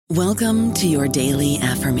Welcome to your daily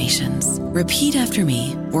affirmations. Repeat after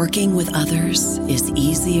me. Working with others is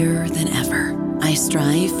easier than ever. I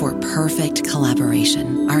strive for perfect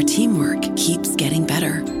collaboration. Our teamwork keeps getting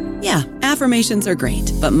better. Yeah, affirmations are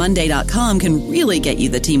great, but Monday.com can really get you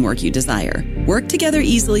the teamwork you desire. Work together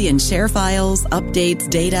easily and share files, updates,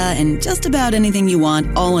 data, and just about anything you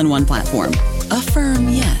want all in one platform. Affirm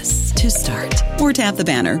yes to start, or tap the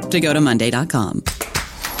banner to go to Monday.com.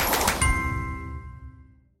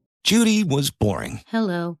 Judy was boring.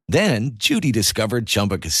 Hello. Then Judy discovered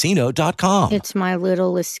ChumbaCasino.com. It's my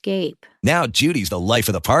little escape. Now Judy's the life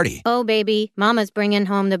of the party. Oh, baby, mama's bringing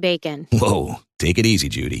home the bacon. Whoa, take it easy,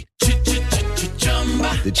 Judy.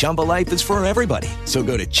 The Chumba life is for everybody. So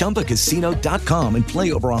go to ChumbaCasino.com and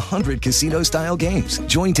play over 100 casino-style games.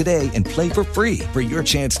 Join today and play for free for your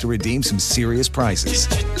chance to redeem some serious prizes.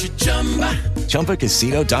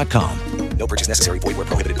 ChumbaCasino.com. No purchase necessary. Void where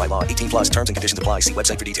prohibited by law. 18 plus terms and conditions apply. See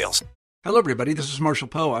website for details. Hello, everybody. This is Marshall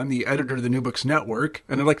Poe. I'm the editor of the New Books Network,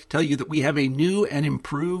 and I'd like to tell you that we have a new and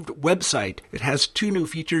improved website. It has 2 new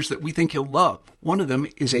features that we think you'll love. One of them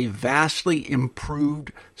is a vastly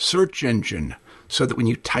improved search engine, so that when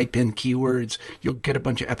you type in keywords, you'll get a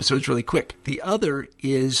bunch of episodes really quick. The other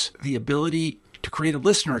is the ability to create a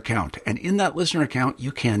listener account. And in that listener account,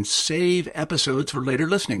 you can save episodes for later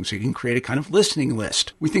listening. So you can create a kind of listening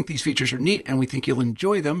list. We think these features are neat and we think you'll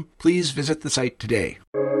enjoy them. Please visit the site today.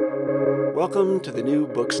 Welcome to the New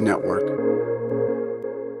Books Network.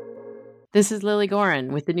 This is Lily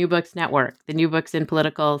Goren with the New Books Network, the New Books in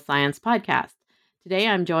Political Science podcast. Today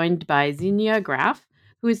I'm joined by Xenia Graf,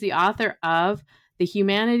 who is the author of The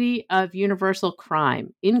Humanity of Universal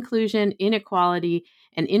Crime, Inclusion, Inequality,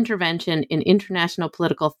 and Intervention in International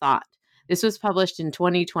Political Thought. This was published in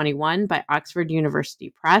 2021 by Oxford University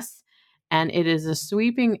Press, and it is a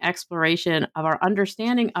sweeping exploration of our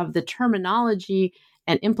understanding of the terminology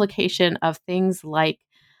and implication of things like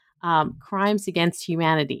crimes against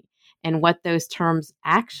humanity and what those terms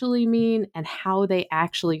actually mean and how they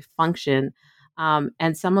actually function.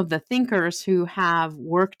 And some of the thinkers who have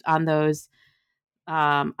worked on those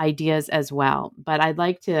ideas as well. But I'd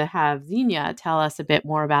like to have Xenia tell us a bit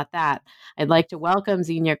more about that. I'd like to welcome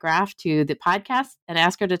Xenia Graf to the podcast and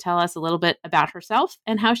ask her to tell us a little bit about herself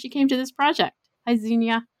and how she came to this project. Hi,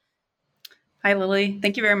 Xenia. Hi, Lily.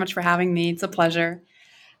 Thank you very much for having me. It's a pleasure.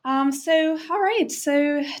 All right.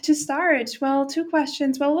 So to start, 2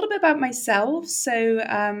 questions. Well, a little bit about myself. So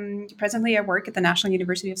presently I work at the National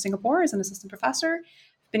University of Singapore as an assistant professor.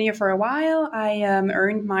 Been here for a while. I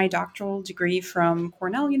earned my doctoral degree from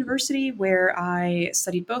Cornell University, where I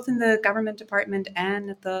studied both in the government department and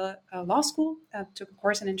at the law school. Took a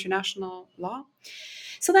course in international law.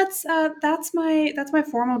 So that's my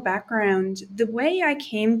formal background. The way I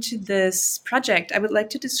came to this project, I would like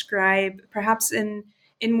to describe perhaps in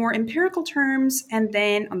more empirical terms, and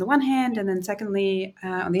then on the one hand, and then secondly,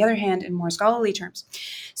 on the other hand, in more scholarly terms.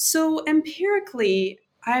 So empirically,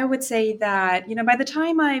 I would say that, by the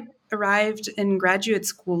time I arrived in graduate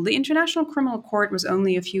school, the International Criminal Court was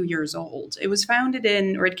only a few years old. It was founded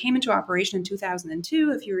it came into operation in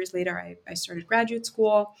 2002. A few years later, I started graduate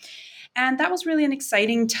school. And that was really an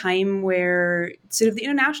exciting time where sort of the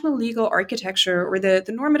international legal architecture or the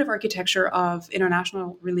normative architecture of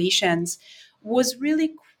international relations was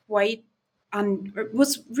really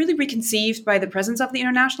was really reconceived by the presence of the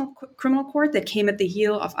International Criminal Court that came at the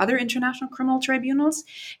heel of other international criminal tribunals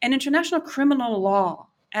and international criminal law,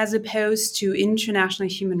 as opposed to international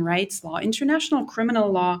human rights law. International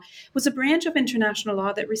criminal law was a branch of international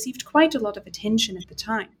law that received quite a lot of attention at the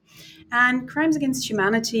time. And crimes against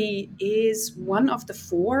humanity is one of the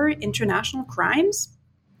 4 international crimes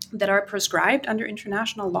that are prescribed under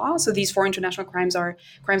international law. So these 4 international crimes are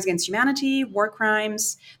crimes against humanity, war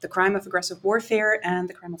crimes, the crime of aggressive warfare, and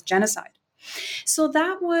the crime of genocide. So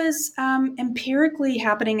that was empirically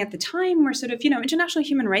happening at the time where sort of, international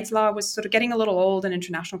human rights law was sort of getting a little old and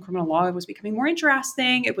international criminal law was becoming more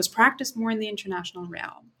interesting. It was practiced more in the international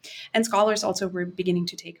realm. And scholars also were beginning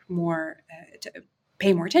to take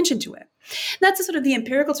pay more attention to it. That's sort of the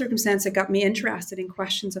empirical circumstance that got me interested in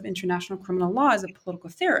questions of international criminal law as a political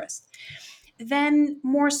theorist. Then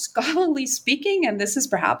more scholarly speaking, and this is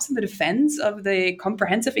perhaps in the defense of the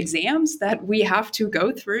comprehensive exams that we have to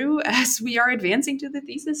go through as we are advancing to the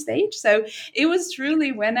thesis stage. So it was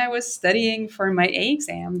truly when I was studying for my A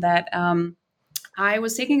exam that I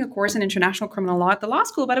was taking a course in international criminal law at the law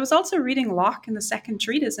school, but I was also reading Locke in the second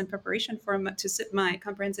treatise in preparation to sit my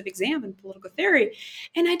comprehensive exam in political theory.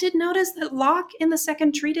 And I did notice that Locke in the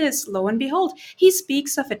second treatise, lo and behold, he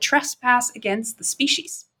speaks of a trespass against the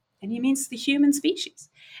species. And he means the human species.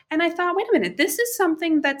 And I thought, wait a minute, this is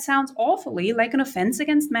something that sounds awfully like an offense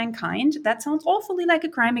against mankind. That sounds awfully like a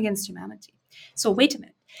crime against humanity. So wait a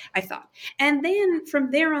minute, I thought. And then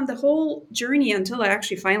from there on, the whole journey until I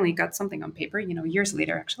actually finally got something on paper, years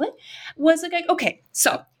later actually, was like, okay,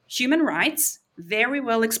 so human rights, very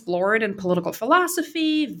well explored in political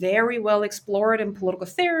philosophy, very well explored in political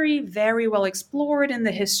theory, very well explored in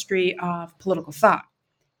the history of political thought.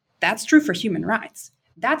 That's true for human rights.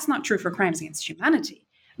 That's not true for crimes against humanity.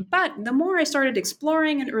 But the more I started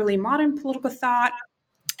exploring in early modern political thought,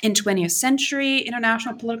 in 20th century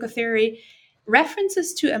international political theory,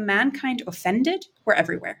 references to a mankind offended were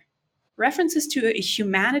everywhere. References to a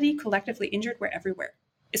humanity collectively injured were everywhere,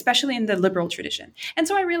 especially in the liberal tradition. And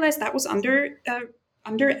so I realized that was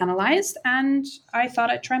under-analyzed, and I thought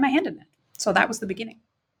I'd try my hand in it. So that was the beginning.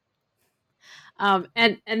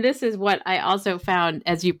 And this is what I also found,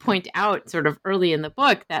 as you point out sort of early in the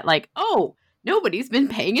book, that nobody's been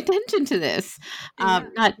paying attention to this.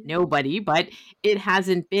 Not nobody, but it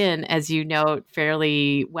hasn't been, as you note,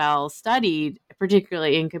 fairly well studied,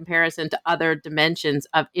 particularly in comparison to other dimensions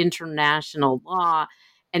of international law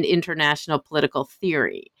and international political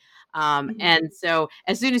theory. And so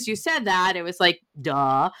as soon as you said that, it was like,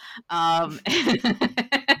 duh.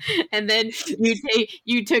 And then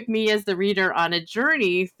you took me as the reader on a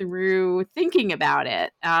journey through thinking about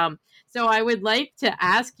it. So I would like to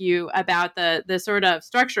ask you about the sort of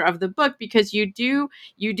structure of the book, because you do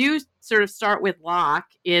sort of start with Locke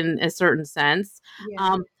in a certain sense.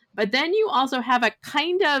 Yeah. But then you also have a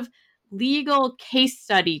kind of legal case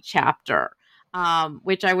study chapter,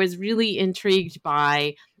 which I was really intrigued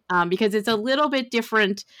by. Because it's a little bit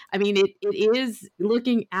different. I mean, it is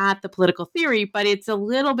looking at the political theory, but it's a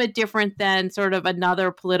little bit different than sort of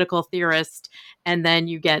another political theorist, and then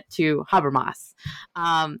you get to Habermas.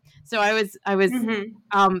 So I was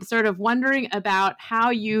sort of wondering about how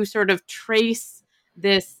you sort of trace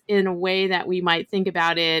this in a way that we might think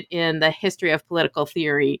about it in the history of political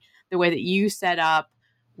theory, the way that you set up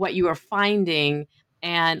what you are finding,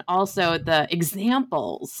 and also the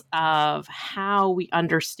examples of how we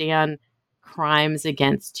understand crimes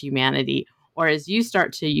against humanity, or as you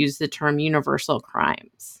start to use the term, universal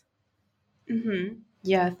crimes. Mm-hmm.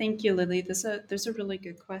 Yeah, thank you, Lily. Those are really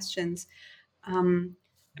good questions.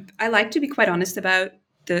 I like to be quite honest about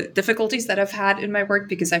the difficulties that I've had in my work,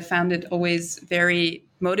 because I found it always very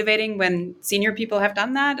motivating when senior people have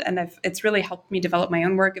done that. And it's really helped me develop my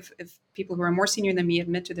own work if people who are more senior than me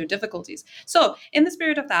admit to their difficulties. So in the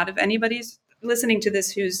spirit of that, if anybody's listening to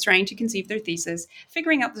this who's trying to conceive their thesis,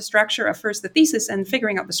 figuring out the structure of first the thesis and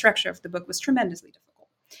figuring out the structure of the book was tremendously difficult.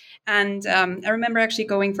 And I remember actually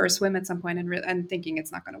going for a swim at some point and thinking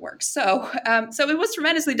it's not going to work. So it was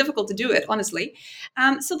tremendously difficult to do it, honestly.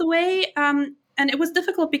 So the way... And it was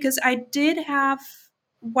difficult because I did have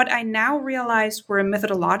what I now realize were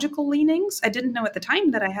methodological leanings. I didn't know at the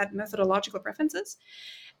time that I had methodological preferences,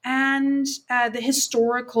 and the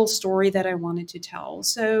historical story that I wanted to tell.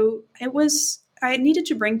 So I needed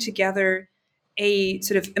to bring together a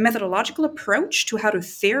sort of a methodological approach to how to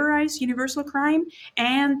theorize universal crime,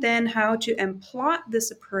 and then how to plot this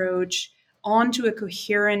approach onto a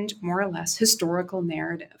coherent, more or less historical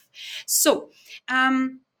narrative. So,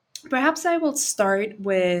 perhaps I will start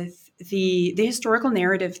with the historical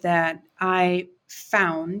narrative that I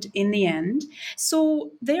found in the end.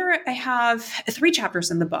 So there I have 3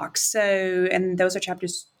 chapters in the book. And those are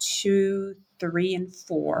chapters 2, 3, and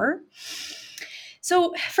 4.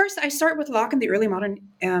 So first I start with Locke in the early modern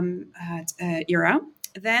era.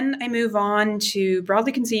 Then I move on to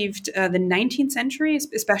broadly conceived the 19th century,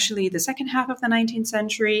 especially the second half of the 19th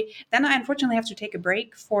century. Then I unfortunately have to take a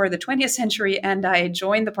break for the 20th century, and I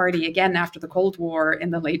joined the party again after the Cold War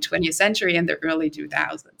in the late 20th century and the early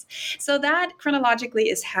 2000s. So that chronologically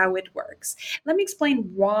is how it works. Let me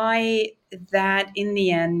explain why that in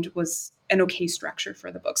the end was an okay structure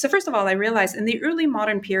for the book. So first of all, I realized in the early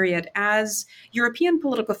modern period, as European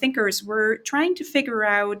political thinkers were trying to figure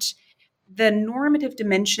out the normative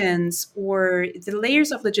dimensions or the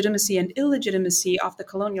layers of legitimacy and illegitimacy of the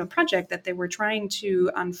colonial project that they were trying to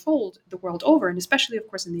unfold the world over, and especially, of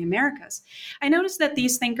course, in the Americas, I noticed that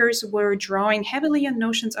these thinkers were drawing heavily on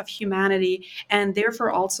notions of humanity, and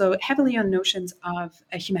therefore also heavily on notions of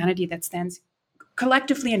a humanity that stands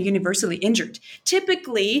collectively and universally injured,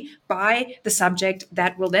 typically by the subject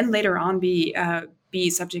that will then later on be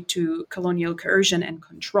subject to colonial coercion and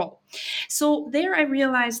control. So there I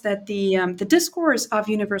realized that the discourse of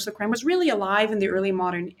universal crime was really alive in the early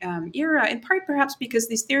modern era, in part perhaps because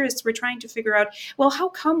these theorists were trying to figure out, well, how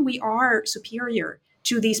come we are superior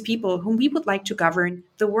to these people whom we would like to govern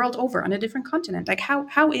the world over on a different continent? Like,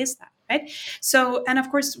 how is that? right? So, and of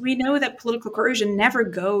course, we know that political coercion never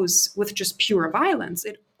goes with just pure violence.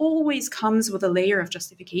 It always comes with a layer of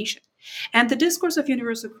justification. And the discourse of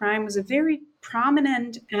universal crime was a very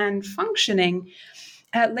prominent and functioning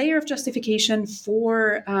layer of justification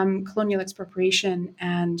for colonial expropriation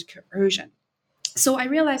and coercion. So I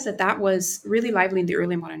realized that that was really lively in the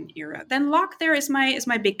early modern era. Then Locke there is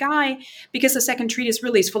my big guy, because the second treatise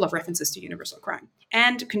really is full of references to universal crime,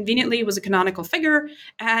 and conveniently was a canonical figure,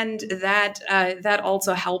 and that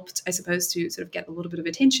also helped, I suppose, to sort of get a little bit of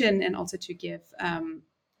attention, and also to give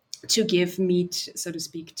meat, so to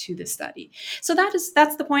speak, to the study. So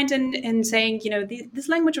that's the point in saying, this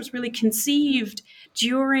language was really conceived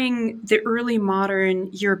during the early modern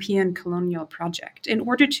European colonial project in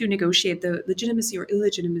order to negotiate the legitimacy or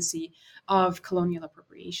illegitimacy of colonial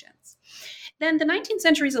appropriations. Then the 19th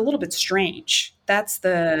century is a little bit strange. That's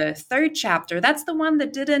the third chapter. That's the one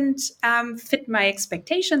that didn't fit my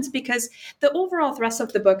expectations, because the overall thrust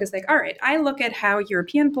of the book is like, all right, I look at how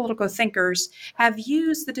European political thinkers have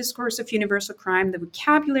used the discourse of universal crime, the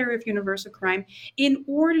vocabulary of universal crime, in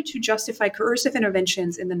order to justify coercive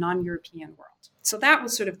interventions in the non-European world. So that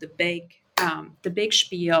was sort of the big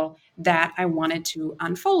spiel that I wanted to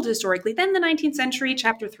unfold historically. Then the 19th century,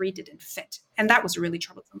 chapter 3 didn't fit. And that was really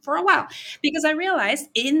troublesome for a while, because I realized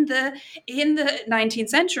in the 19th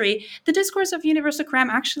century, the discourse of universal crime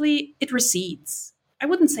actually, it recedes. I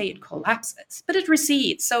wouldn't say it collapses, but it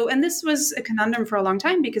recedes. So, and this was a conundrum for a long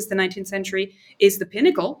time, because the 19th century is the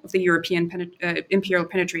pinnacle of the European imperial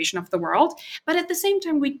penetration of the world. But at the same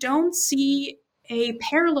time, we don't see a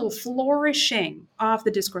parallel flourishing of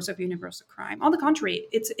the discourse of universal crime. On the contrary,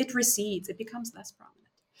 it recedes, it becomes less prominent.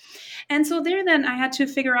 And so there then I had to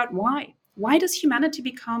figure out why. Why does humanity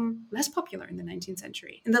become less popular in the 19th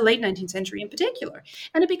century, in the late 19th century in particular?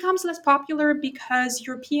 And it becomes less popular because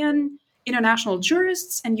European international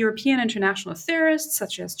jurists and European international theorists,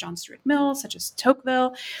 such as John Stuart Mill, such as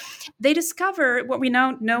Tocqueville, they discover what we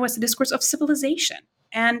now know as the discourse of civilization,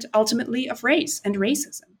 and ultimately of race and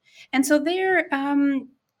racism. And so there,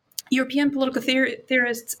 European political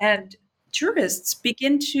theorists and jurists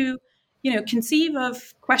begin to, conceive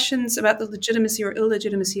of questions about the legitimacy or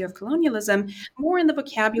illegitimacy of colonialism more in the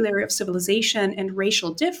vocabulary of civilization and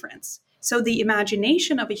racial difference. So the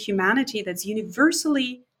imagination of a humanity that's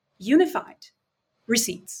universally unified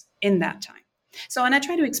recedes in that time. So, and I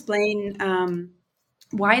try to explain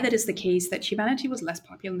why that is the case, that humanity was less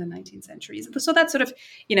popular in the 19th century. So that's sort of,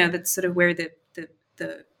 that's sort of where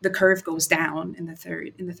the curve goes down in the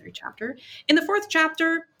third chapter. In the fourth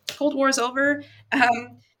chapter, Cold War is over.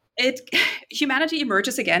 Humanity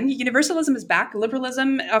emerges again. Universalism is back.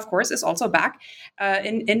 Liberalism, of course, is also back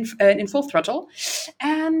in full throttle.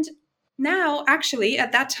 And now, actually,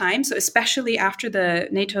 at that time, so especially after the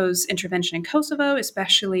NATO's intervention in Kosovo,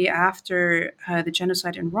 especially after the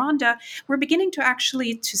genocide in Rwanda, we're beginning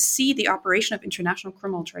to see the operation of international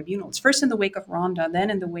criminal tribunals, first in the wake of Rwanda,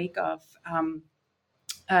 then in the wake of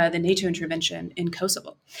the NATO intervention in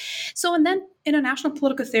Kosovo. So, and then international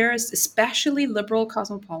political theorists, especially liberal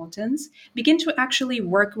cosmopolitans, begin to actually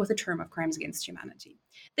work with the term of crimes against humanity.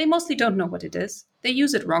 They mostly don't know what it is. They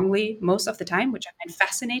use it wrongly most of the time, which I find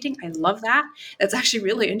fascinating. I love that. That's actually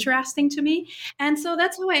really interesting to me. And so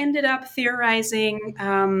that's how I ended up theorizing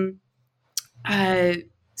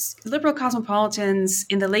liberal cosmopolitans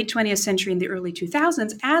in the late 20th century and the early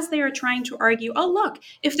 2000s, as they are trying to argue, oh, look,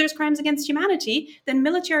 if there's crimes against humanity, then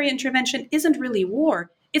military intervention isn't really war.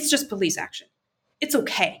 It's just police action. It's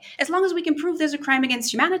okay. As long as we can prove there's a crime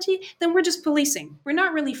against humanity, then we're just policing. We're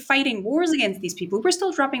not really fighting wars against these people. We're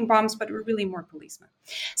still dropping bombs, but we're really more policemen.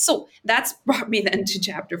 So that's brought me then to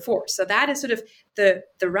chapter 4. So that is sort of the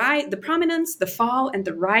prominence, the fall, and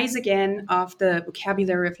the rise again of the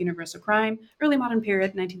vocabulary of universal crime, early modern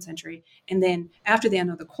period, 19th century, and then after the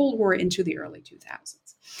end of the Cold War into the early 2000s.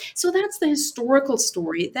 So that's the historical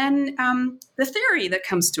story. Then the theory that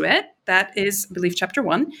comes to it, that is, I believe, chapter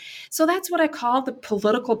 1. So that's what I call the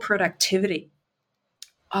political productivity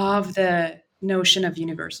of the notion of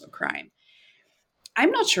universal crime.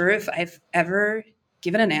 I'm not sure if I've ever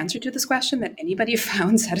given an answer to this question that anybody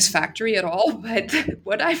found satisfactory at all, but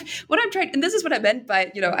what I've tried, and this is what I meant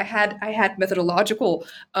by, I had methodological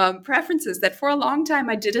preferences that for a long time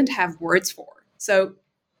I didn't have words for. So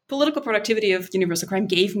political productivity of universal crime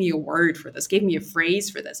gave me a word for this, gave me a phrase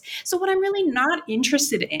for this. So what I'm really not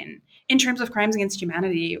interested in terms of crimes against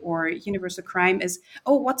humanity or universal crime is,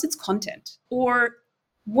 what's its content? Or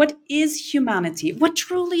what is humanity? What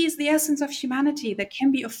truly is the essence of humanity that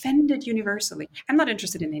can be offended universally? I'm not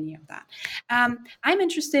interested in any of that. I'm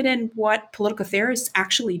interested in what political theorists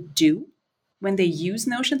actually do when they use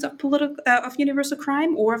notions of of universal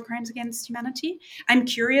crime or of crimes against humanity. I'm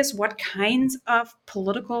curious what kinds of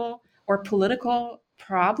political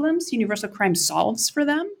problems universal crime solves for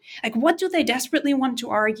them. Like, what do they desperately want to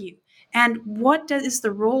argue? And what is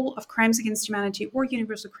the role of crimes against humanity or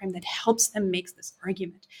universal crime that helps them make this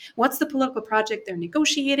argument? What's the political project they're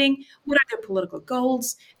negotiating? What are their political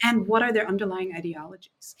goals? And what are their underlying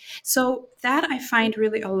ideologies? So that I find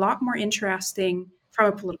really a lot more interesting from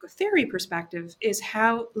a political theory perspective is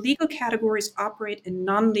how legal categories operate in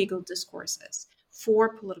non-legal discourses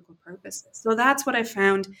for political purposes. So that's what I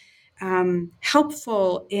found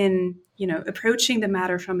helpful in approaching the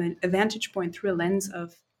matter from a vantage point through a lens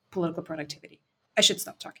of political productivity. I should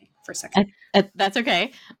stop talking for a second. That's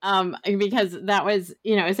okay, because that was,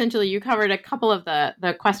 essentially you covered a couple of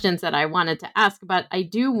the questions that I wanted to ask, but I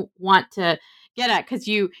do want to get at, because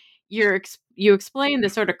you explained the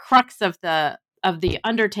sort of crux of the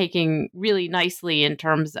undertaking really nicely in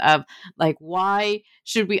terms of like, why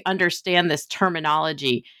should we understand this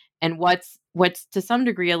terminology, and what's to some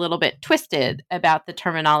degree a little bit twisted about the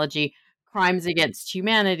terminology crimes against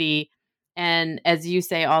humanity, and as you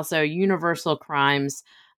say, also universal crimes,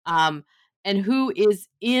 and who is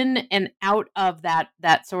in and out of that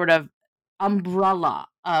sort of umbrella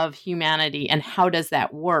of humanity, and how does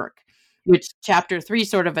that work, which chapter 3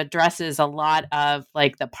 sort of addresses a lot of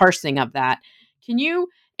like the parsing of that. Can you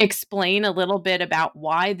explain a little bit about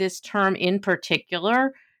why this term in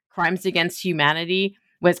particular, crimes against humanity,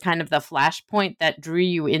 was kind of the flashpoint that drew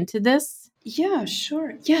you into this? Yeah,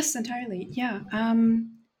 sure. Yes, entirely. Yeah.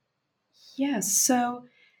 Yes. So,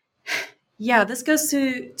 yeah, this goes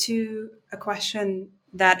to a question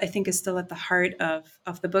that I think is still at the heart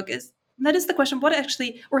of the book. That is the question: what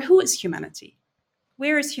actually, or who is humanity?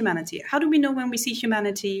 Where is humanity? How do we know when we see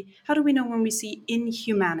humanity? How do we know when we see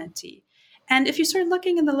inhumanity? And if you start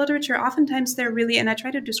looking in the literature, oftentimes they're really, and I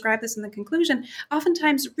try to describe this in the conclusion,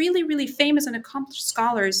 oftentimes really, really famous and accomplished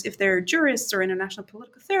scholars, if they're jurists or international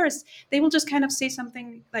political theorists, they will just kind of say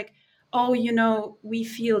something like, oh, we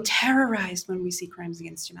feel terrorized when we see crimes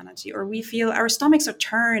against humanity, or we feel our stomachs are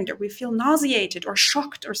turned, or we feel nauseated or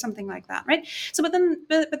shocked or something like that, right? So, but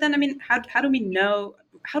then, I mean, how do we know,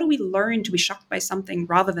 how do we learn to be shocked by something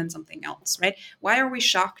rather than something else, right? Why are we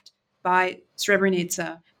shocked by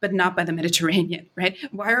Srebrenica, but not by the Mediterranean, right?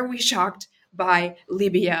 Why are we shocked by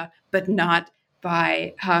Libya, but not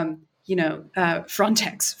by,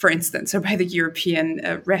 Frontex, for instance, or by the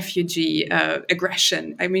European refugee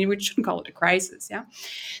aggression? I mean, we shouldn't call it a crisis, yeah?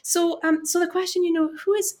 So the question,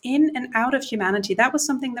 who is in and out of humanity, that was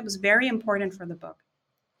something that was very important for the book.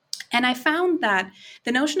 And I found that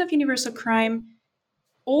the notion of universal crime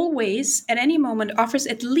always, at any moment, offers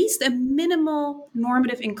at least a minimal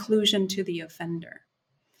normative inclusion to the offender.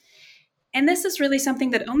 And this is really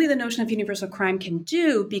something that only the notion of universal crime can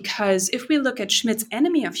do, because if we look at Schmitt's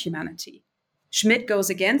enemy of humanity, Schmitt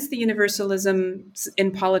goes against the universalism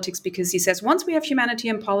in politics because he says once we have humanity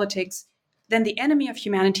in politics, then the enemy of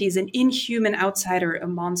humanity is an inhuman outsider, a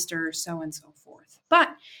monster, so on and so forth.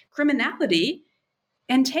 But criminality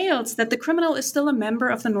entails that the criminal is still a member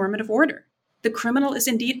of the normative order. The criminal is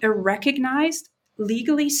indeed a recognized,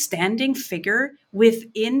 legally standing figure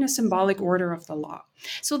within a symbolic order of the law.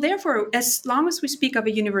 So therefore, as long as we speak of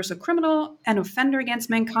a universal criminal, an offender against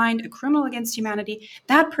mankind, a criminal against humanity,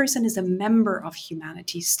 that person is a member of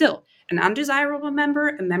humanity still. An undesirable member,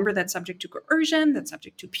 a member that's subject to coercion, that's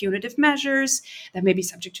subject to punitive measures, that may be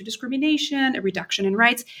subject to discrimination, a reduction in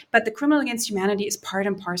rights. But the criminal against humanity is part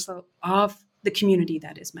and parcel of the community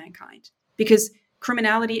that is mankind. Because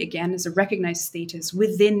criminality, again, is a recognized status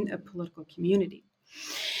within a political community.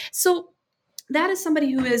 So that is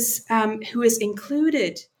somebody who is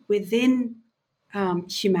included within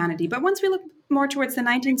humanity. But once we look more towards the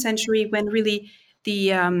 19th century, when really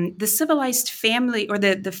the civilized family, or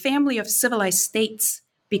the family of civilized states,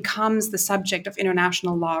 becomes the subject of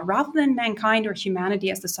international law rather than mankind or humanity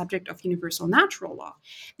as the subject of universal natural law,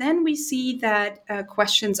 then we see that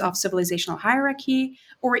questions of civilizational hierarchy,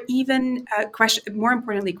 or even more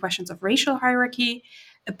importantly, questions of racial hierarchy,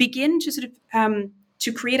 begin to sort of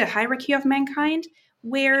to create a hierarchy of mankind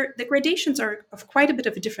where the gradations are of quite a bit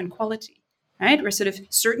of a different quality, right? Where sort of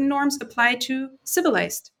certain norms apply to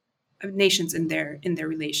civilized nations in their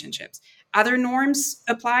relationships. Other norms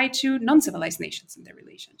apply to non-civilized nations in their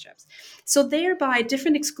relationships. So thereby,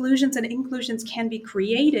 different exclusions and inclusions can be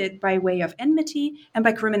created by way of enmity and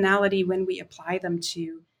by criminality when we apply them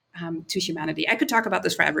to humanity. I could talk about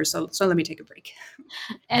this forever, so let me take a break.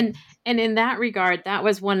 And in that regard, that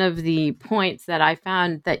was one of the points that I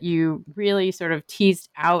found that you really sort of teased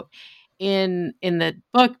out in the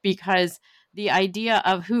book, because the idea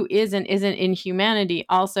of who is and isn't in humanity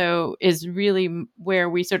also is really where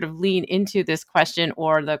we sort of lean into this question,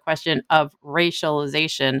 or the question of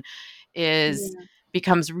racialization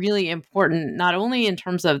becomes really important, not only in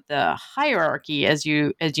terms of the hierarchy, as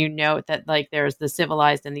you note, that like there's the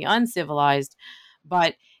civilized and the uncivilized,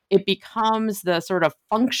 but it becomes the sort of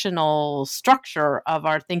functional structure of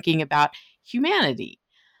our thinking about humanity.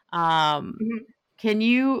 Can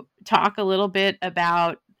you talk a little bit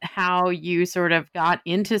about how you sort of got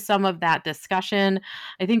into some of that discussion?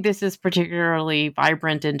 I think this is particularly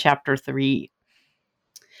vibrant in chapter 3.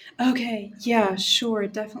 Okay, yeah, sure,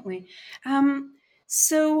 definitely.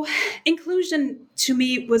 So inclusion to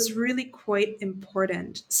me was really quite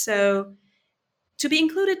important. So to be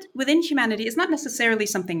included within humanity is not necessarily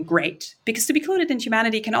something great, because to be included in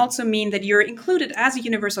humanity can also mean that you're included as a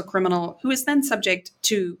universal criminal who is then subject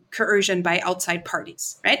to coercion by outside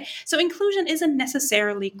parties, right? So inclusion isn't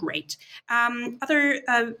necessarily great. Other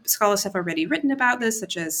scholars have already written about this,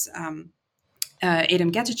 such as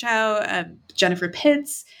Adam Getichow, Jennifer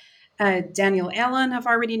Pitts, Daniel Allen have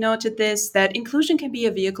already noted this, that inclusion can be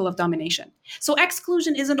a vehicle of domination. So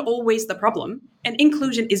exclusion isn't always the problem, and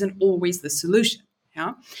inclusion isn't always the solution.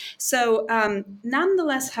 Yeah. So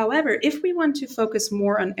nonetheless, however, if we want to focus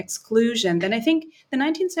more on exclusion, then I think the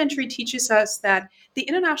 19th century teaches us that the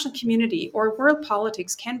international community or world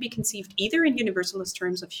politics can be conceived either in universalist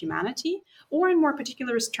terms of humanity or in more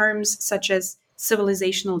particularist terms such as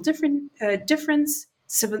civilizational difference,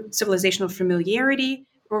 civilizational familiarity,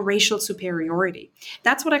 or racial superiority.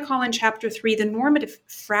 That's what I call in chapter 3 the normative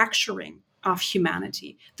fracturing of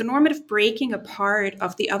humanity, the normative breaking apart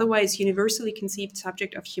of the otherwise universally conceived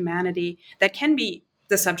subject of humanity that can be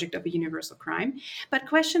the subject of a universal crime. But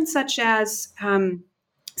questions such as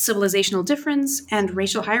civilizational difference and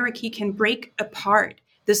racial hierarchy can break apart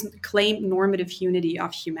this claimed normative unity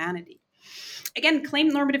of humanity. Again,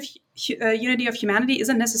 claimed normative unity of humanity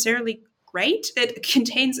isn't necessarily great. It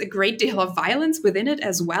contains a great deal of violence within it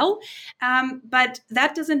as well. But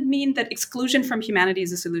that doesn't mean that exclusion from humanity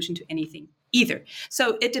is a solution to anything either.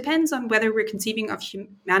 So it depends on whether we're conceiving of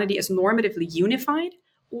humanity as normatively unified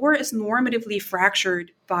or as normatively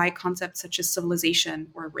fractured by concepts such as civilization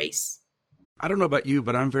or race. I don't know about you,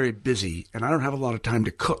 but I'm very busy and I don't have a lot of time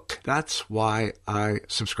to cook. That's why I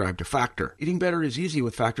subscribe to Factor. Eating better is easy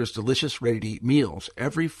with Factor's delicious, ready-to-eat meals.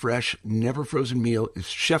 Every fresh, never frozen meal is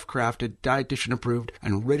chef-crafted, dietitian approved,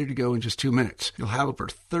 and ready to go in just 2 minutes. You'll have over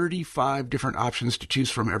 35 different options to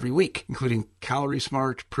choose from every week, including Calorie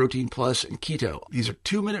Smart, Protein Plus, and Keto. These are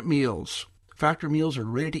 2-minute meals. Factor meals are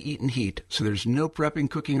ready to eat and heat, so there's no prepping,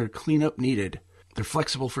 cooking, or cleanup needed. They're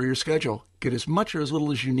flexible for your schedule. Get as much or as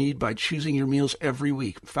little as you need by choosing your meals every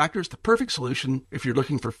week. Factor's the perfect solution if you're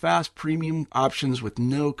looking for fast, premium options with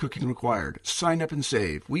no cooking required. Sign up and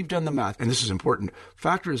save. We've done the math, and this is important.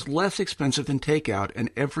 Factor is less expensive than takeout, and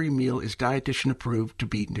every meal is dietitian approved to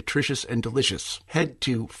be nutritious and delicious. Head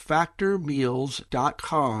to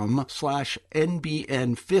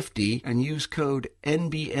factormeals.com/NBN50 and use code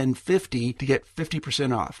NBN50 to get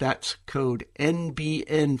 50% off. That's code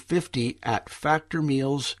NBN50 at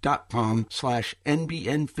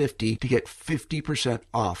factormeals.com/NBN50 to get 50%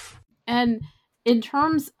 off. And in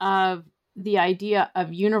terms of the idea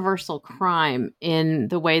of universal crime in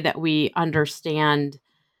the way that we understand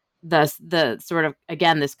the sort of,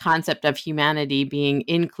 again, this concept of humanity being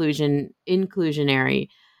inclusionary,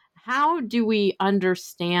 how do we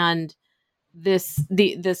understand this,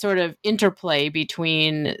 the sort of interplay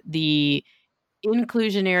between the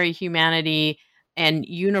inclusionary humanity and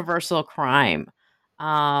universal crime?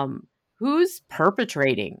 Who's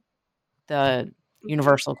perpetrating the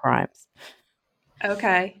universal crimes?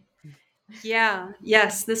 Okay. Yeah.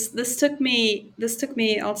 Yes. This took me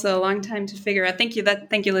also a long time to figure out. Thank you,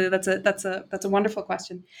 Lily. That's a wonderful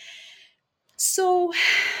question. So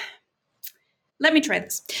let me try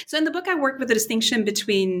this. So in the book, I worked with the distinction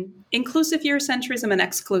between inclusive Eurocentrism and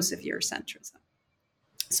exclusive Eurocentrism.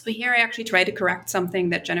 So here I actually try to correct something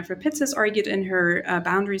that Jennifer Pitts has argued in her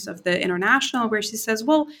Boundaries of the International, where she says,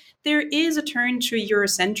 well, there is a turn to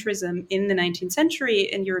Eurocentrism in the 19th century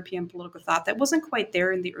in European political thought that wasn't quite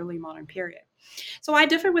there in the early modern period. So I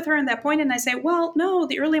differ with her on that point, and I say, well, no,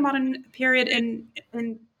 the early modern period in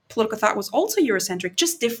political thought was also Eurocentric,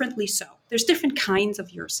 just differently so. There's different kinds of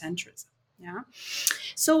Eurocentrism. Yeah.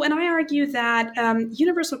 So, and I argue that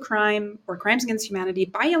universal crime or crimes against humanity,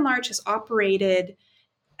 by and large, has operated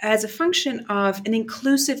as a function of an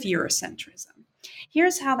inclusive Eurocentrism.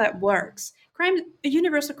 Here's how that works. A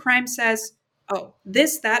universal crime says, oh,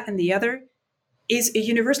 this, that, and the other is a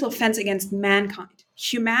universal offense against mankind.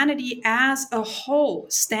 humanity as a whole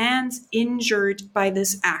stands injured by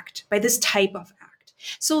this act, by this type of act.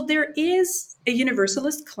 So there is a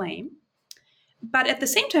universalist claim, but at the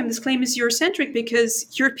same time, this claim is Eurocentric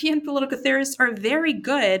because European political theorists are very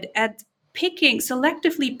good at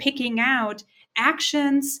selectively picking out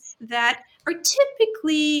actions that are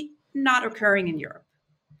typically not occurring in Europe.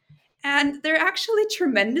 And they're actually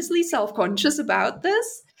tremendously self-conscious about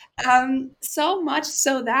this. So much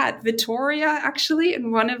so that Vittoria actually in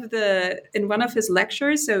one of his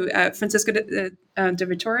lectures, so Francisco de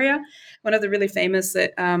Vittoria, one of the really famous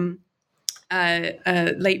late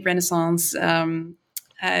Renaissance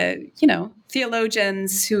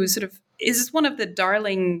theologians, who sort of is one of the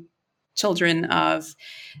darling children of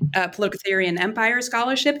political theory and empire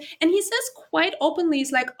scholarship, and he says quite openly,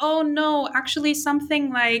 he's like, oh no, actually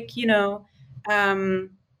something like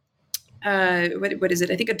what is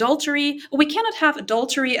it? I think adultery. We cannot have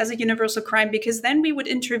adultery as a universal crime because then we would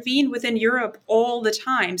intervene within Europe all the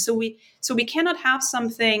time. So we cannot have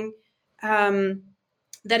something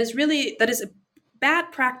that is a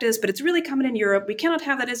bad practice, but it's really common in Europe. We cannot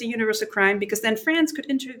have that as a universal crime because then France could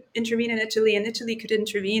intervene in Italy, and Italy could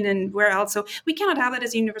intervene in where else. So we cannot have that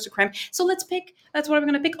as a universal crime. So that's what I'm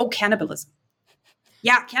going to pick. Oh, cannibalism.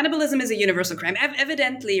 Yeah, cannibalism is a universal crime,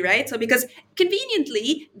 evidently, right? So because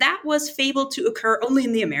conveniently, that was fabled to occur only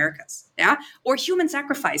in the Americas, yeah? Or human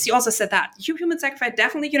sacrifice, you also said that. Human sacrifice,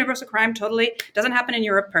 definitely universal crime, totally. Doesn't happen in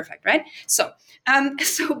Europe, perfect, right? So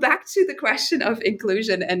back to the question of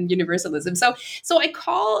inclusion and universalism. So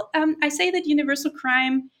I say that universal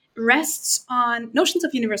crime notions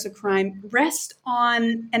of universal crime rest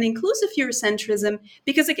on an inclusive Eurocentrism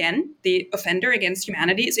because, again, the offender against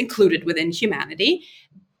humanity is included within humanity.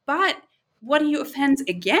 But what he offends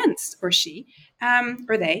against, or she,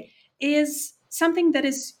 or they, is something that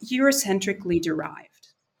is Eurocentrically derived.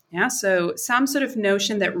 Yeah, so some sort of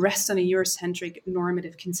notion that rests on a Eurocentric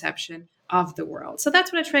normative conception of the world. So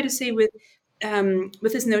that's what I try to say with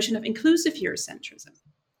this notion of inclusive Eurocentrism.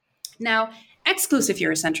 Now, exclusive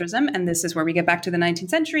Eurocentrism, and this is where we get back to the 19th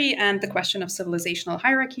century and the question of civilizational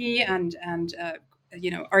hierarchy and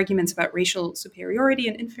arguments about racial superiority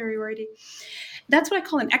and inferiority. That's what I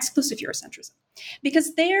call an exclusive Eurocentrism,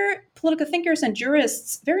 because their political thinkers and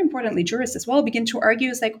jurists, very importantly jurists as well, begin to argue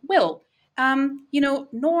is like, well,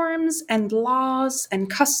 norms and laws and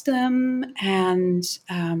custom and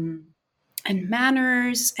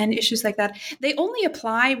manners and issues like that, they only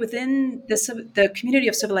apply within the community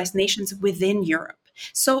of civilized nations within Europe.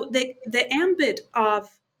 So the ambit of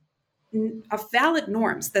valid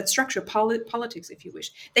norms that structure politics, if you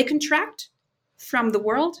wish, they contract from the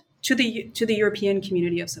world to the European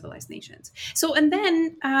community of civilized nations. So, and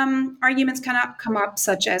then arguments cannot come up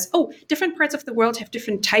such as, oh, different parts of the world have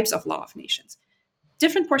different types of law of nations.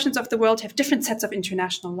 Different portions of the world have different sets of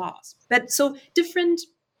international laws. But so different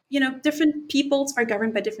peoples are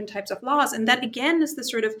governed by different types of laws. And that, again, is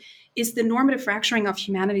the normative fracturing of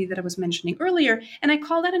humanity that I was mentioning earlier. And I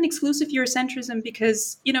call that an exclusive Eurocentrism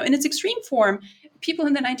because, in its extreme form, people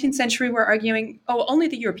in the 19th century were arguing, oh, only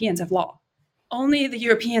the Europeans have law. Only the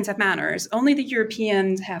Europeans have manners. Only the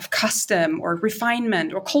Europeans have custom or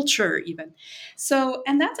refinement or culture even. So,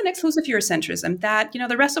 and that's an exclusive Eurocentrism that,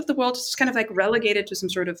 the rest of the world is kind of like relegated to some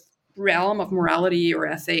sort of realm of morality or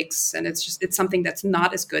ethics, and it's something that's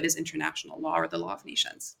not as good as international law or the law of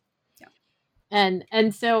nations. Yeah.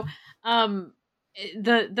 And so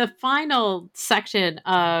the final section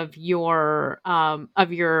of your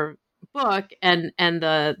book and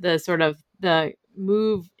the sort of the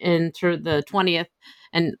move into the 20th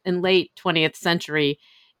and late 20th century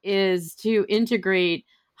is to integrate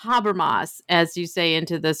Habermas, as you say,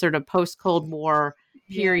 into the sort of post-Cold War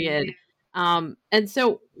period. Yeah. And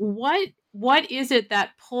so what is it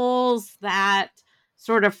that pulls that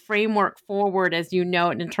sort of framework forward, as you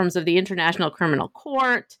note, in terms of the International Criminal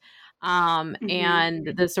Court, and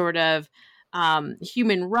the sort of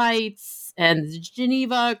human rights and the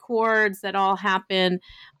Geneva Accords that all happen?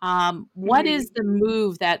 What is the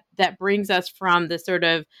move that brings us from the sort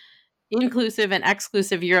of inclusive and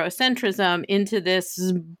exclusive Eurocentrism into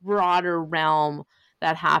this broader realm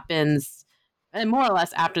that happens, and more or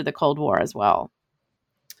less after the Cold War as well?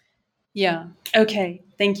 Yeah. Okay.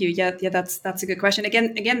 Thank you. Yeah. That's a good question.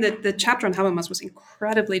 Again, the chapter on Habermas was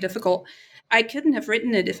incredibly difficult. I couldn't have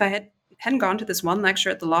written it if I hadn't gone to this one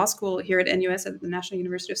lecture at the law school here at NUS at the National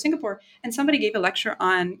University of Singapore, and somebody gave a lecture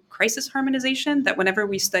on crisis harmonization, that whenever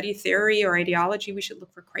we study theory or ideology, we should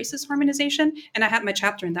look for crisis harmonization. And I had my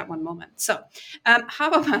chapter in that one moment. So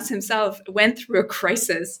Habermas himself went through a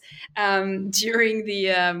crisis during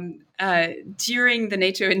the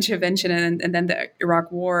NATO intervention and then the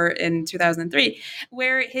Iraq War in 2003,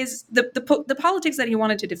 where the politics that he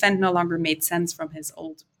wanted to defend no longer made sense from his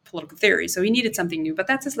old political theory. So he needed something new, but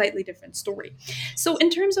that's a slightly different story. So in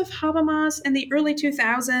terms of Habermas in the early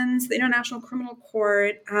 2000s, the International Criminal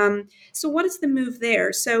Court, so what is the move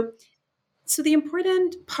there? So the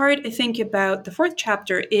important part, I think, about the fourth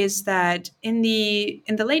chapter is that in the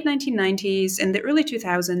late 1990s and the early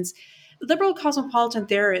 2000s, liberal cosmopolitan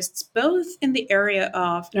theorists, both in the area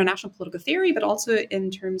of international political theory, but also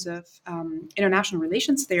in terms of international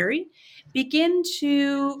relations theory, begin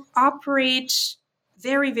to operate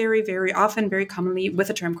very, very, very often, very commonly with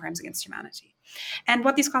the term crimes against humanity. And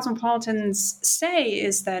what these cosmopolitans say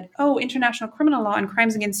is that, international criminal law and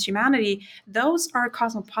crimes against humanity, those are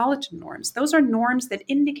cosmopolitan norms. Those are norms that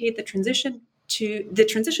indicate the transition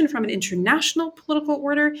from an international political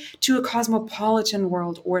order to a cosmopolitan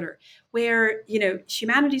world order, where,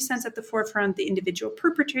 humanity stands at the forefront, the individual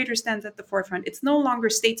perpetrator stands at the forefront. It's no longer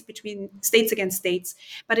states against states,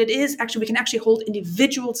 but it is we can actually hold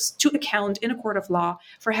individuals to account in a court of law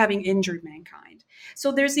for having injured mankind.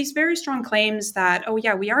 So there's these very strong claims that,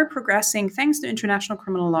 we are progressing, thanks to international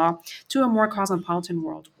criminal law, to a more cosmopolitan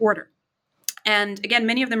world order. And again,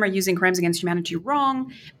 many of them are using crimes against humanity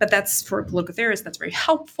wrong, but that's, for political theorists, that's very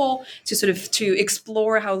helpful to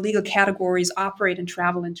explore how legal categories operate and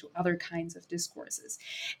travel into other kinds of discourses.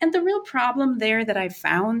 And the real problem there that I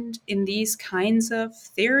found in these kinds of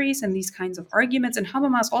theories and these kinds of arguments, and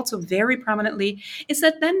Habermas also very prominently, is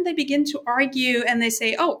that then they begin to argue and they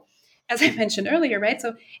say, as I mentioned earlier, right?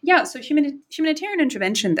 So humanitarian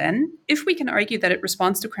intervention then, if we can argue that it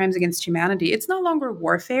responds to crimes against humanity, it's no longer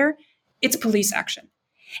warfare, it's police action.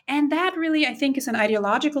 And that really, I think, is an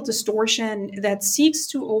ideological distortion that seeks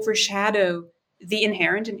to overshadow the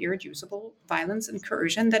inherent and irreducible violence and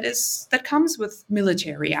coercion that comes with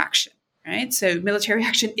military action, right? So military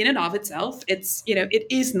action in and of itself, it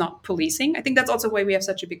is not policing. I think that's also why we have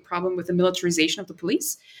such a big problem with the militarization of the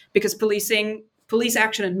police, because police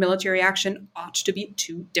action and military action ought to be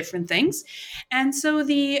two different things. And so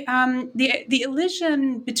the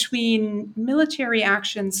elision between military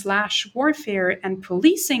action / warfare and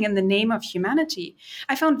policing in the name of humanity,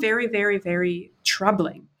 I found very, very, very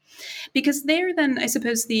troubling. Because there then, I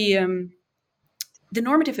suppose the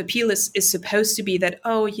normative appeal is supposed to be that,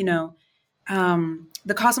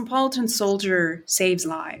 the cosmopolitan soldier saves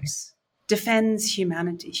lives, defends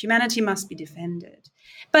humanity. Humanity must be defended.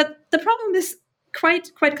 But the problem is,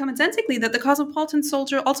 quite commonsensically, that the cosmopolitan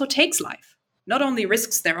soldier also takes life, not only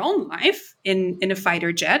risks their own life in a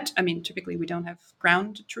fighter jet. I mean, typically we don't have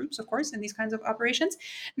ground troops, of course, in these kinds of operations,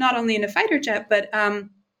 not only in a fighter jet, but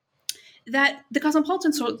that the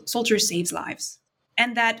cosmopolitan soldier saves lives,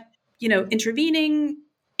 and that,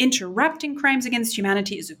 interrupting crimes against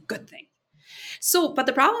humanity is a good thing. So, but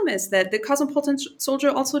the problem is that the cosmopolitan soldier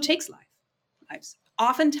also takes lives.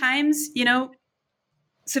 Oftentimes,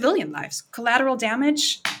 civilian lives, collateral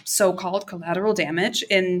damage, so-called collateral damage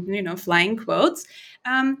in, flying quotes,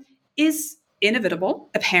 is inevitable,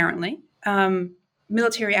 apparently.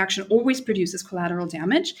 Military action always produces collateral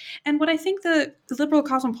damage. And what I think the liberal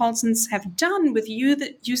cosmopolitans have done with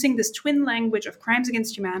using this twin language of crimes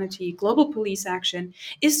against humanity, global police action,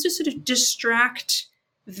 is to sort of distract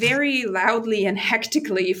very loudly and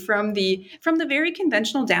hectically from the very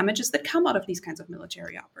conventional damages that come out of these kinds of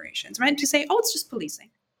military operations, right? To say, it's just policing,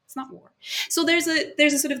 it's not war. So there's a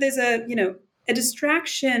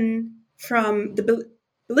distraction from the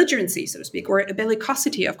belligerency, so to speak, or a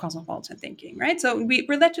bellicosity of cosmopolitan thinking, right? So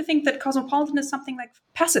we're led to think that cosmopolitan is something like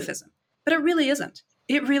pacifism, but it really isn't.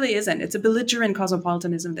 It really isn't. It's a belligerent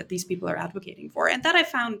cosmopolitanism that these people are advocating for, and that I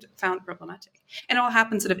found problematic. And it all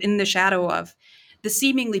happens sort of in the shadow of the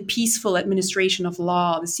seemingly peaceful administration of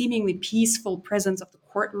law, the seemingly peaceful presence of the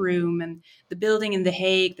courtroom and the building in The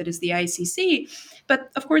Hague that is the ICC.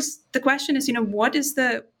 But of course, the question is, what is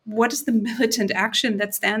the militant action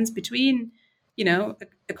that stands between, a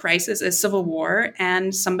crisis, a civil war,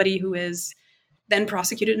 and somebody who is then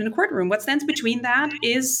prosecuted in a courtroom? What stands between that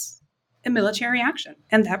is a military action,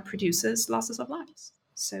 and that produces losses of lives.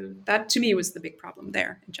 So that, to me, was the big problem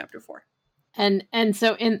there in chapter 4. And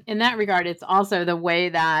so in that regard, it's also the way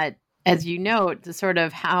that, as you note, the sort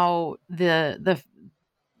of how the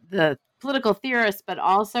political theorists, but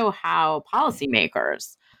also how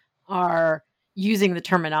policymakers are using the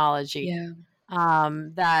terminology.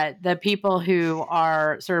 that the people who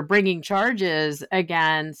are sort of bringing charges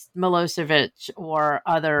against Milosevic or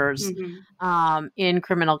others in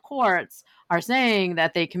criminal courts are saying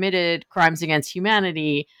that they committed crimes against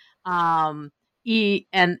humanity, and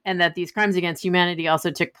that these crimes against humanity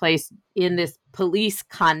also took place in this police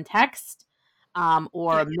context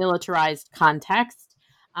or militarized context,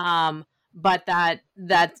 but that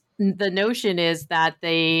the notion is that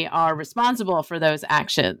they are responsible for those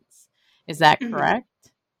actions. Is that correct?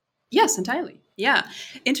 Yes, entirely. Yeah.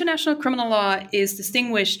 International criminal law is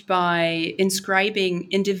distinguished by inscribing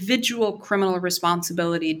individual criminal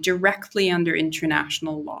responsibility directly under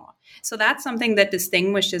international law. So that's something that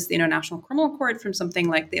distinguishes the International Criminal Court from something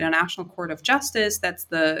like the International Court of Justice. That's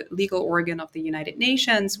the legal organ of the United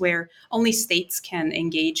Nations, where only states can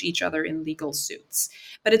engage each other in legal suits.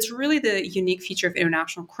 But it's really the unique feature of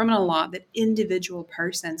international criminal law that individual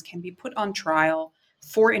persons can be put on trial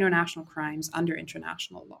for international crimes under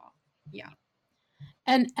international law. Yeah.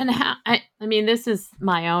 And how, I mean, this is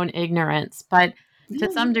my own ignorance, but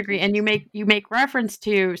to some degree, and you make reference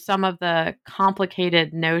to some of the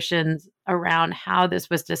complicated notions around how this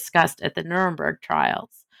was discussed at the Nuremberg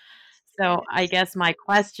trials. So I guess my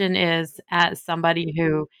question is, as somebody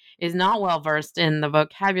who is not well versed in the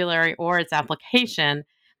vocabulary or its application,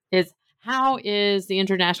 is how is the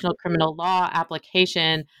international criminal law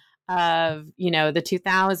application of, the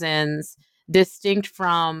 2000s distinct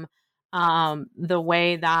from the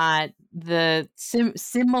way that the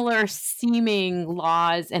similar seeming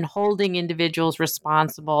laws and holding individuals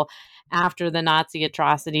responsible after the Nazi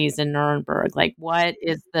atrocities in Nuremberg? Like, what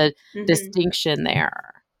is the distinction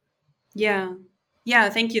there? Yeah,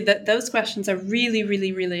 thank you. Those questions are really,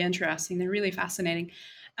 really, really interesting. They're really fascinating.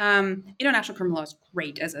 International criminal law is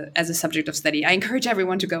great as a subject of study. I encourage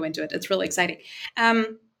everyone to go into it. It's really exciting.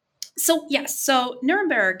 So the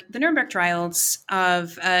Nuremberg trials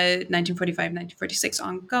of 1945, 1946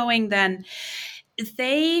 ongoing, then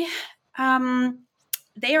they are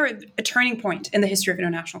a turning point in the history of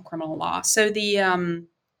international criminal law. So the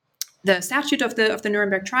statute of the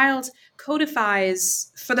Nuremberg trials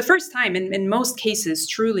codifies, for the first time in most cases,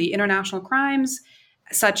 truly international crimes,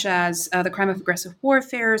 such as the crime of aggressive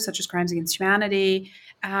warfare, such as crimes against humanity,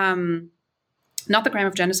 not the crime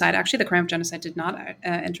of genocide. Actually, the crime of genocide did not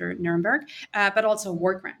enter Nuremberg, but also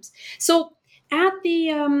war crimes. So at the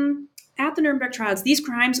Nuremberg trials, these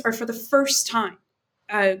crimes are for the first time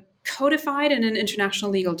codified in an international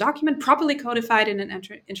legal document, properly codified in an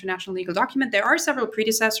international legal document. There are several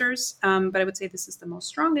predecessors, but I would say this is the most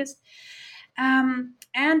strongest. And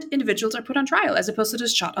individuals are put on trial as opposed to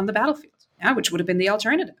just shot on the battlefield, which would have been the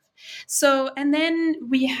alternative. So, and then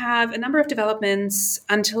we have a number of developments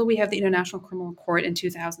until we have the International Criminal Court in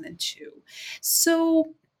 2002.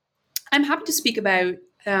 So I'm happy to speak about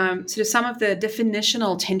sort of some of the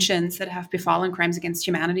definitional tensions that have befallen crimes against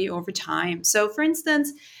humanity over time. So, for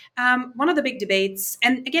instance, one of the big debates,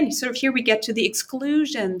 and again, sort of here we get to the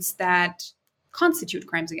exclusions that constitute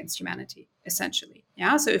crimes against humanity, essentially.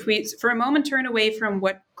 Yeah. So if we, for a moment, turn away from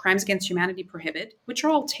what crimes against humanity prohibit, which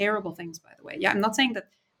are all terrible things, by the way. Yeah. I'm not saying that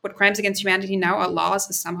what crimes against humanity now outlaws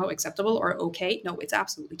is somehow acceptable or okay. No, it's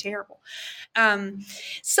absolutely terrible.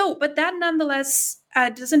 But that nonetheless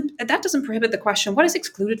doesn't prohibit the question, what is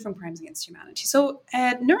excluded from crimes against humanity? So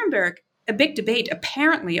at Nuremberg, a big debate,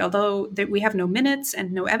 apparently, although we have no minutes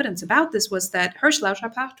and no evidence about this, was that Hirsch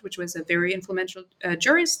Lauterpacht, which was a very influential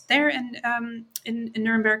jurist there in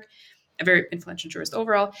Nuremberg, a very influential jurist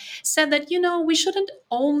overall, said that, we shouldn't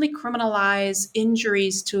only criminalize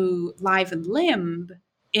injuries to life and limb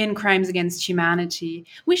in crimes against humanity.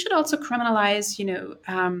 We should also criminalize,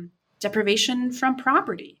 deprivation from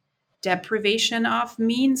property, deprivation of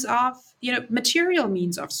means of, material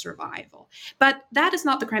means of survival. But that is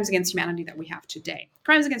not the crimes against humanity that we have today.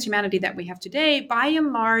 Crimes against humanity that we have today, by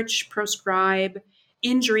and large, proscribe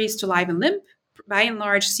injuries to life and limb, by and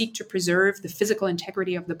large, seek to preserve the physical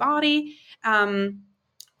integrity of the body.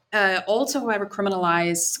 Also, however,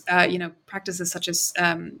 criminalize, practices such as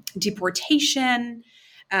deportation,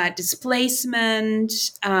 displacement,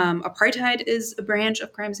 apartheid is a branch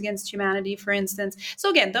of crimes against humanity, for instance. So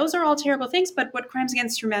again, those are all terrible things, but what crimes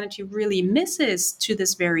against humanity really misses to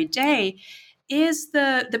this very day is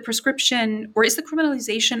the prescription, or is the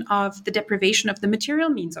criminalization of the deprivation of the material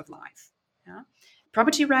means of life. Yeah?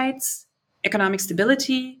 Property rights, economic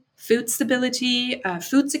stability, food security,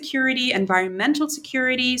 environmental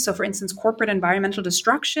security. So for instance, corporate environmental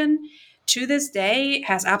destruction, to this day,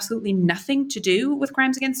 has absolutely nothing to do with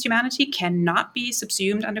crimes against humanity, cannot be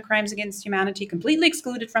subsumed under crimes against humanity, completely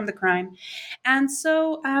excluded from the crime. And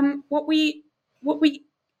so what we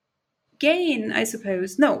gain, I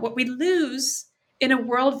suppose, no, what we lose in a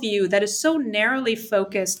worldview that is so narrowly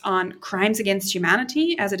focused on crimes against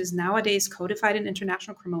humanity, as it is nowadays codified in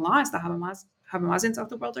international criminal law, as the Habermasians of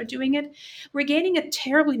the world are doing it, we're gaining a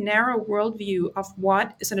terribly narrow worldview of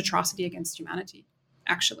what is an atrocity against humanity,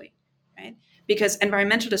 actually, right? Because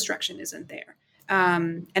environmental destruction isn't there.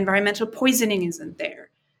 Environmental poisoning isn't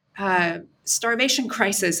there. Starvation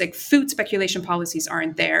crisis, like food speculation policies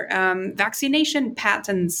aren't there. Vaccination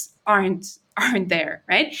patents aren't there,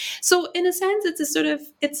 right? So in a sense,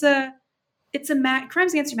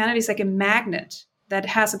 crimes against humanity is like a magnet that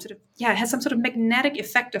has some sort of magnetic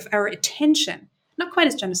effect of our attention, not quite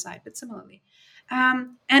as genocide, but similarly.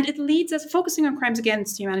 And it leads us, focusing on crimes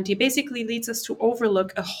against humanity, basically leads us to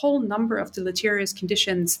overlook a whole number of deleterious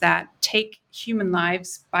conditions that take human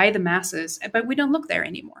lives by the masses, but we don't look there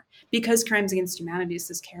anymore because crimes against humanity is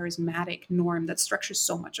this charismatic norm that structures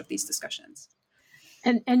so much of these discussions.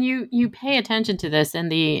 And you pay attention to this in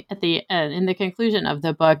the conclusion of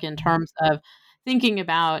the book in terms of thinking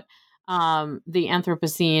about the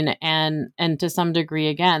Anthropocene and to some degree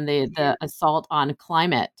again the assault on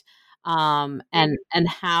climate and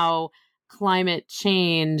how climate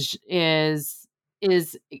change is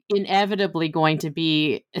inevitably going to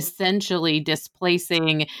be essentially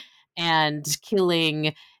displacing and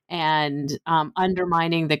killing and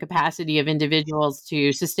undermining the capacity of individuals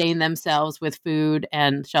to sustain themselves with food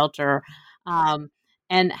and shelter.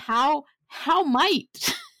 And how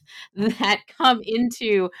might that come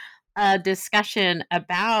into a discussion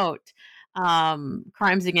about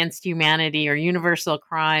crimes against humanity or universal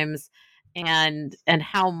crimes, and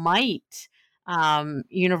how might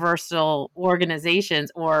universal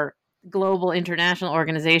organizations or global international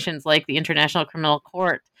organizations like the International Criminal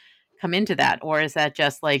Court come into that, or is that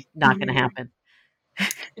just like not going to happen?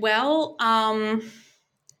 Well, as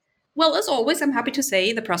always, I'm happy to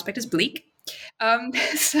say the prospect is bleak.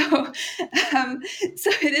 So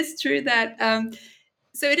it is true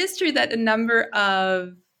that a number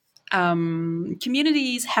of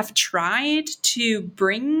communities have tried to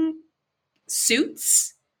bring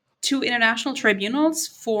suits to international tribunals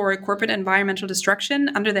for corporate environmental destruction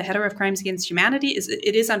under the header of crimes against humanity.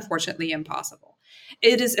 It is unfortunately impossible.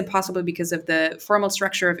 It is impossible because of the formal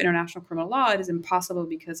structure of international criminal law. It is impossible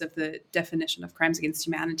because of the definition of crimes against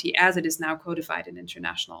humanity as it is now codified in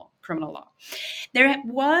international criminal law. There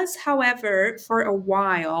was, however, for a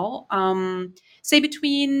while, say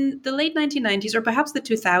between the late 1990s or perhaps the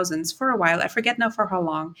 2000s, for a while, I forget now for how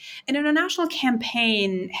long, an international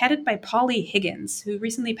campaign headed by Polly Higgins, who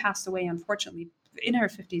recently passed away, unfortunately, in her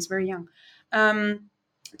 50s, very young,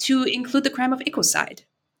 to include the crime of ecocide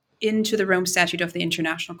into the Rome Statute of the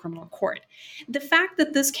International Criminal Court. The fact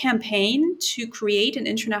that this campaign to create an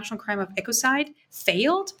international crime of ecocide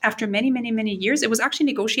failed after many, many, many years, it was actually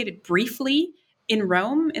negotiated briefly in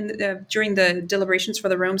Rome during the deliberations for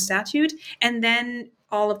the Rome Statute, and then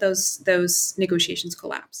all of those negotiations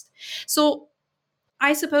collapsed. So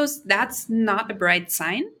I suppose that's not a bright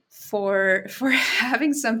sign for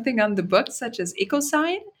having something on the books such as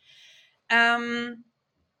ecocide.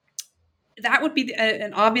 That would be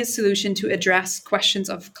an obvious solution to address questions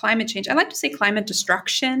of climate change. I like to say climate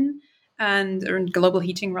destruction or global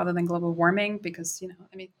heating rather than global warming, because,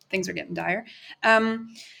 things are getting dire.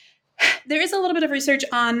 There is a little bit of research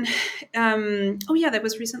on, there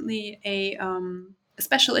was recently a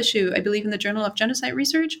special issue, I believe, in the Journal of Genocide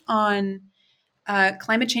Research on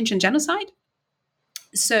climate change and genocide.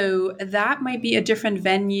 So that might be a different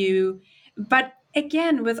venue. But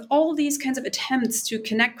again, with all these kinds of attempts to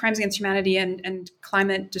connect crimes against humanity and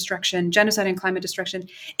climate destruction, genocide and climate destruction,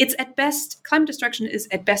 climate destruction is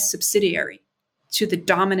at best subsidiary to the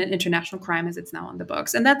dominant international crime as it's now on the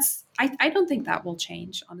books. And I don't think that will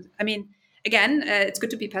change. Again, it's good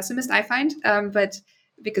to be pessimist, I find, but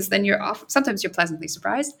because then sometimes you're pleasantly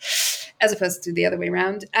surprised as opposed to the other way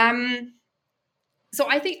around. So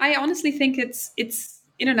I honestly think it's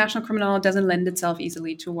international criminal law doesn't lend itself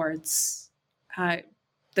easily towards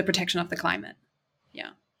the protection of the climate.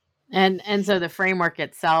 Yeah. And so the framework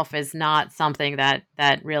itself is not something that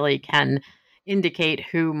really can indicate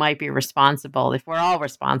who might be responsible, if we're all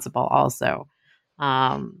responsible also.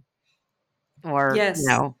 Or, yes.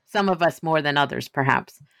 Some of us more than others,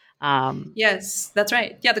 perhaps. Yes, that's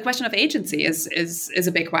right. Yeah, the question of agency is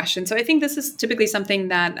a big question. So I think this is typically something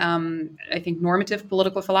that I think normative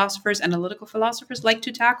political philosophers, analytical philosophers like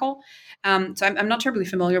to tackle. So I'm not terribly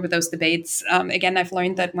familiar with those debates. Again, I've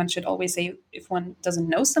learned that one should always say if one doesn't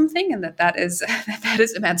know something, and that is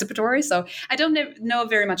emancipatory. So I don't know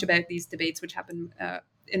very much about these debates, which happen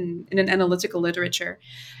in an analytical literature.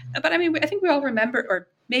 But I think we all remember, or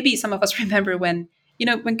maybe some of us remember, when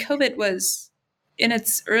when COVID was in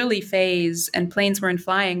its early phase and planes weren't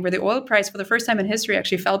flying, where the oil price for the first time in history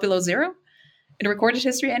actually fell below zero in recorded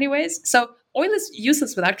history anyways. So oil is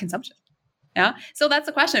useless without consumption. Yeah. So that's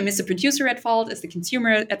the question. Is the producer at fault? Is the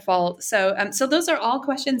consumer at fault? So those are all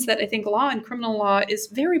questions that I think law and criminal law is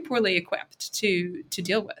very poorly equipped to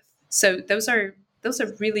deal with. So those are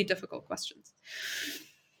really difficult questions.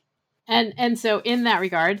 And so in that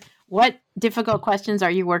regard, what difficult questions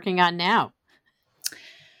are you working on now?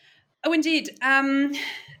 Oh, indeed. I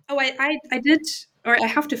did, or I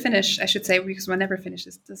have to finish, I should say, because one never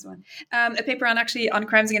finishes this one, a paper on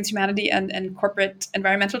crimes against humanity and corporate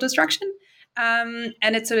environmental destruction. And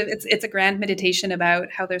it's a grand meditation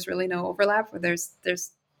about how there's really no overlap, where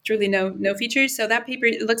there's truly no features. So that paper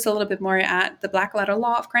looks a little bit more at the black letter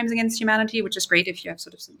law of crimes against humanity, which is great if you have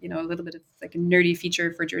sort of a little bit of like a nerdy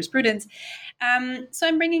feature for jurisprudence. So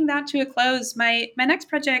I'm bringing that to a close. My next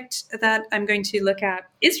project that I'm going to look at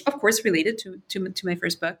is of course related to my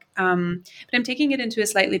first book, but I'm taking it into a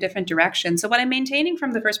slightly different direction. So what I'm maintaining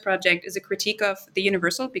from the first project is a critique of the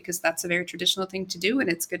universal, because that's a very traditional thing to do, and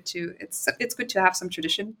it's good to have some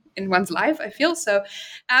tradition in one's life, I feel. So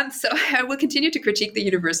I will continue to critique the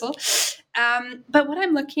universal. But what I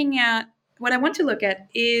want to look at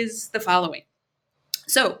is the following.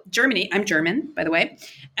 So Germany, I'm German, by the way,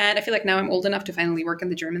 and I feel like now I'm old enough to finally work on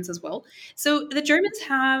the Germans as well. So the Germans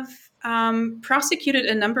have prosecuted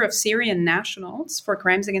a number of Syrian nationals for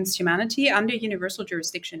crimes against humanity under universal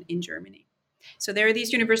jurisdiction in Germany. So there are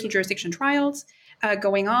these universal jurisdiction trials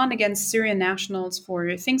going on against Syrian nationals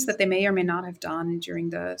for things that they may or may not have done during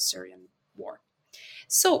the Syrian war.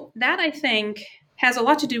 So that, I think, has a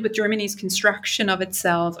lot to do with Germany's construction of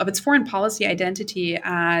itself, of its foreign policy identity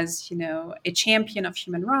as, a champion of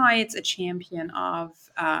human rights, a champion of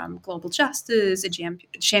global justice, a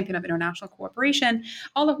champion of international cooperation,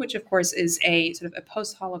 all of which, of course, is a sort of a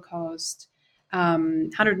post-Holocaust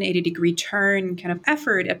 180-degree turn kind of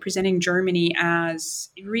effort at presenting Germany as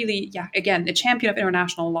really, again, a champion of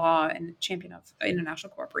international law and a champion of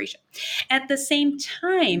international cooperation. At the same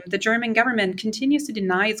time, the German government continues to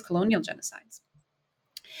deny its colonial genocides.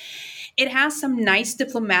 It has some nice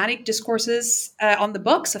diplomatic discourses on the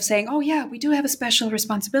books of saying, oh, yeah, we do have a special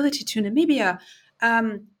responsibility to Namibia.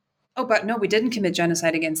 Oh, but no, we didn't commit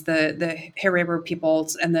genocide against the Herero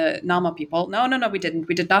peoples and the Nama people. No, we didn't.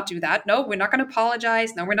 We did not do that. No, we're not going to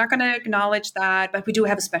apologize. No, we're not going to acknowledge that. But we do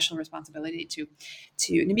have a special responsibility to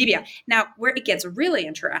Namibia. Now, where it gets really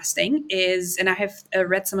interesting is, and I have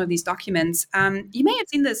read some of these documents, you may have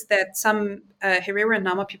seen this, that some Herero and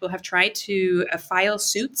Nama people have tried to file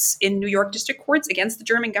suits in New York district courts against the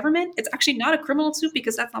German government. It's actually not a criminal suit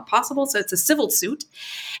because that's not possible. So it's a civil suit.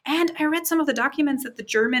 And I read some of the documents that the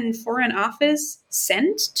German Foreign Office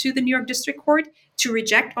sent to the New York District Court to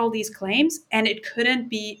reject all these claims. And it couldn't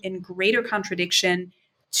be in greater contradiction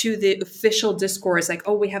to the official discourse, like,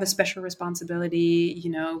 oh, we have a special responsibility,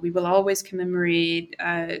 we will always commemorate,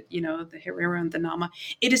 the Herero and the Nama.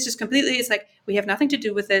 It is just completely, it's like, we have nothing to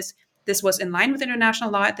do with this. This was in line with international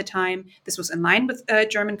law at the time. This was in line with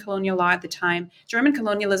German colonial law at the time. German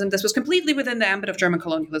colonialism, this was completely within the ambit of German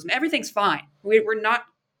colonialism. Everything's fine. We're not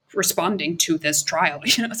responding to this trial.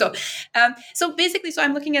 So basically,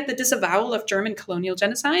 I'm looking at the disavowal of German colonial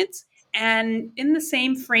genocides, and in the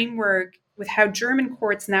same framework with how German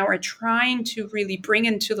courts now are trying to really bring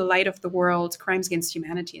into the light of the world crimes against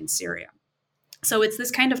humanity in Syria. So it's this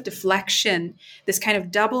kind of deflection, this kind of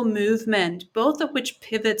double movement, both of which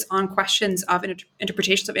pivots on questions of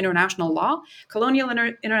interpretations of international law, colonial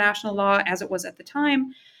international law as it was at the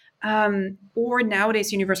time, or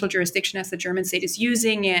nowadays universal jurisdiction as the German state is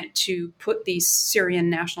using it to put these Syrian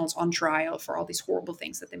nationals on trial for all these horrible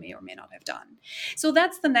things that they may or may not have done. So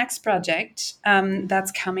that's the next project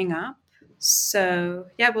that's coming up. So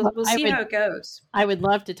we'll see how it goes. I would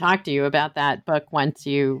love to talk to you about that book once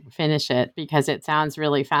you finish it, because it sounds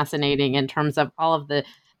really fascinating in terms of all of the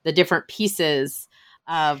different pieces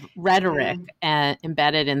of rhetoric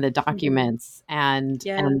embedded in the documents and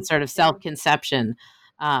sort of self-conception.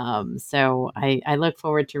 So I look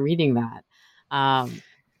forward to reading that.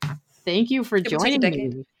 Thank you for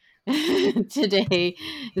joining me today,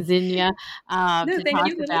 Zinnia, to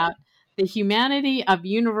talk about the humanity of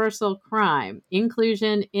universal crime,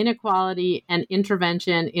 inclusion, inequality, and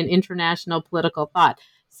intervention in international political thought.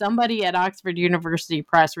 Somebody at Oxford University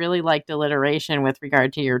Press really liked alliteration with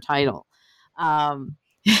regard to your title. I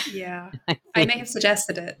may have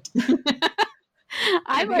suggested it.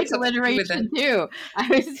 I like alliteration too. I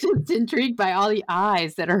was just intrigued by all the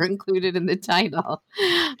eyes that are included in the title.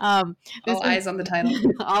 All eyes on the title.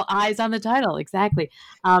 All eyes on the title, exactly.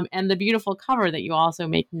 And the beautiful cover that you also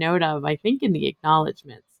make note of, I think, in the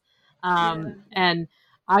acknowledgments. And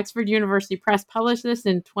Oxford University Press published this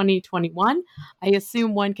in 2021. I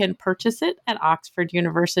assume one can purchase it at Oxford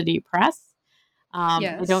University Press.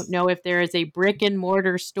 Yes. I don't know if there is a brick and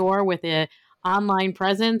mortar store with an online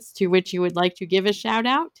presence to which you would like to give a shout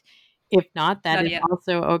out. If not, that is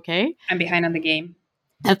also okay. I'm behind on the game.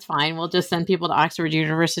 That's fine. We'll just send people to Oxford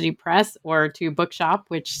University Press or to Bookshop,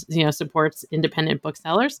 which supports independent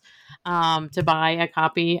booksellers, to buy a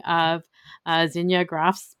copy of Zinnia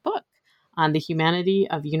Graf's book on the humanity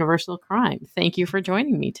of universal crime. Thank you for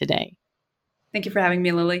joining me today. Thank you for having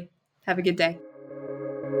me, Lily. Have a good day.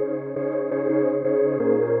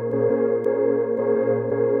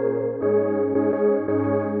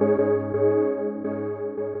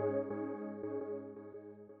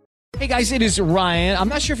 Hey guys, it is Ryan. I'm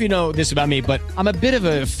not sure if you know this about me, but I'm a bit of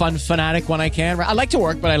a fun fanatic when I can. I like to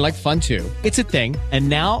work, but I like fun too. It's a thing. And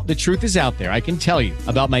now the truth is out there. I can tell you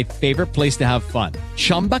about my favorite place to have fun.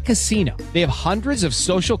 Chumba Casino. They have hundreds of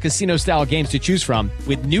social casino style games to choose from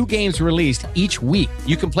with new games released each week.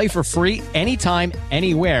 You can play for free anytime,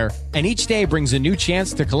 anywhere. And each day brings a new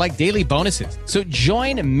chance to collect daily bonuses. So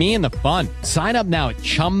join me in the fun. Sign up now at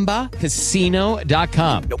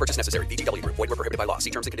ChumbaCasino.com. No purchase necessary. VGW Group. Void where prohibited by law.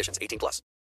 See terms and conditions. 18+.